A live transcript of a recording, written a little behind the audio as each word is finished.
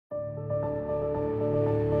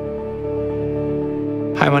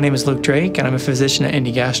Hi, my name is Luke Drake, and I'm a physician at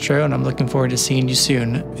Indy Gastro, and I'm looking forward to seeing you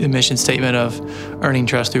soon. The mission statement of earning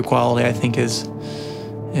trust through quality, I think, is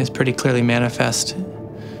pretty clearly manifest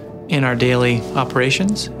in our daily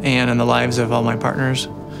operations and in the lives of all my partners.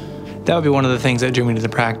 That would be one of the things that drew me to the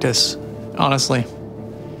practice, honestly.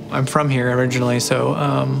 I'm from here originally, so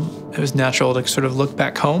it was natural to sort of look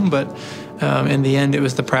back home, but in the end, it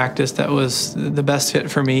was the practice that was the best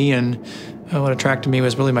fit for me, and what attracted me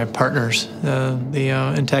was really my partners,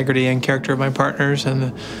 the integrity and character of my partners,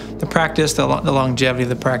 and the practice, the longevity of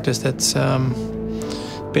the practice that's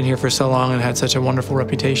been here for so long and had such a wonderful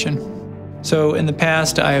reputation. So in the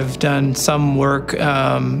past, I've done some work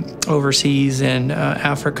overseas in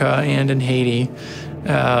Africa and in Haiti,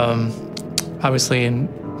 obviously an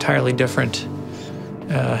entirely different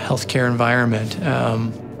healthcare environment.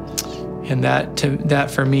 And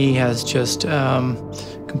that for me has just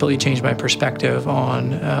completely changed my perspective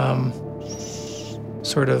on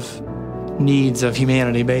sort of needs of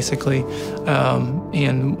humanity, basically,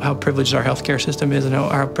 and how privileged our healthcare system is and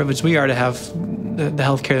how privileged we are to have the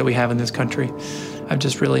healthcare that we have in this country. I've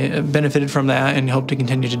just really benefited from that and hope to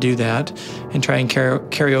continue to do that and try and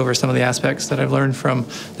carry over some of the aspects that I've learned from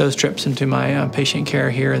those trips into my patient care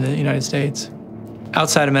here in the United States.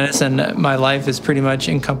 Outside of medicine, my life is pretty much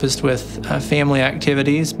encompassed with family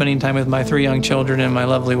activities, spending time with my 3 young children and my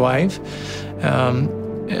lovely wife.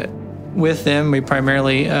 With them, we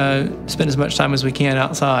primarily spend as much time as we can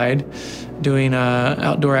outside doing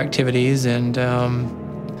outdoor activities, and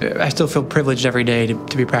I still feel privileged every day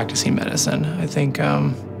to be practicing medicine. I think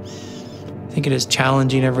it is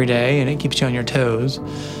challenging every day, and it keeps you on your toes.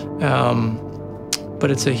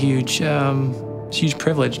 But it's a huge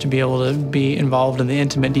privilege to be able to be involved in the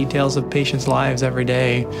intimate details of patients' lives every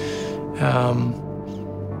day.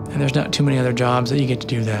 And there's not too many other jobs that you get to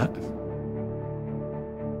do that.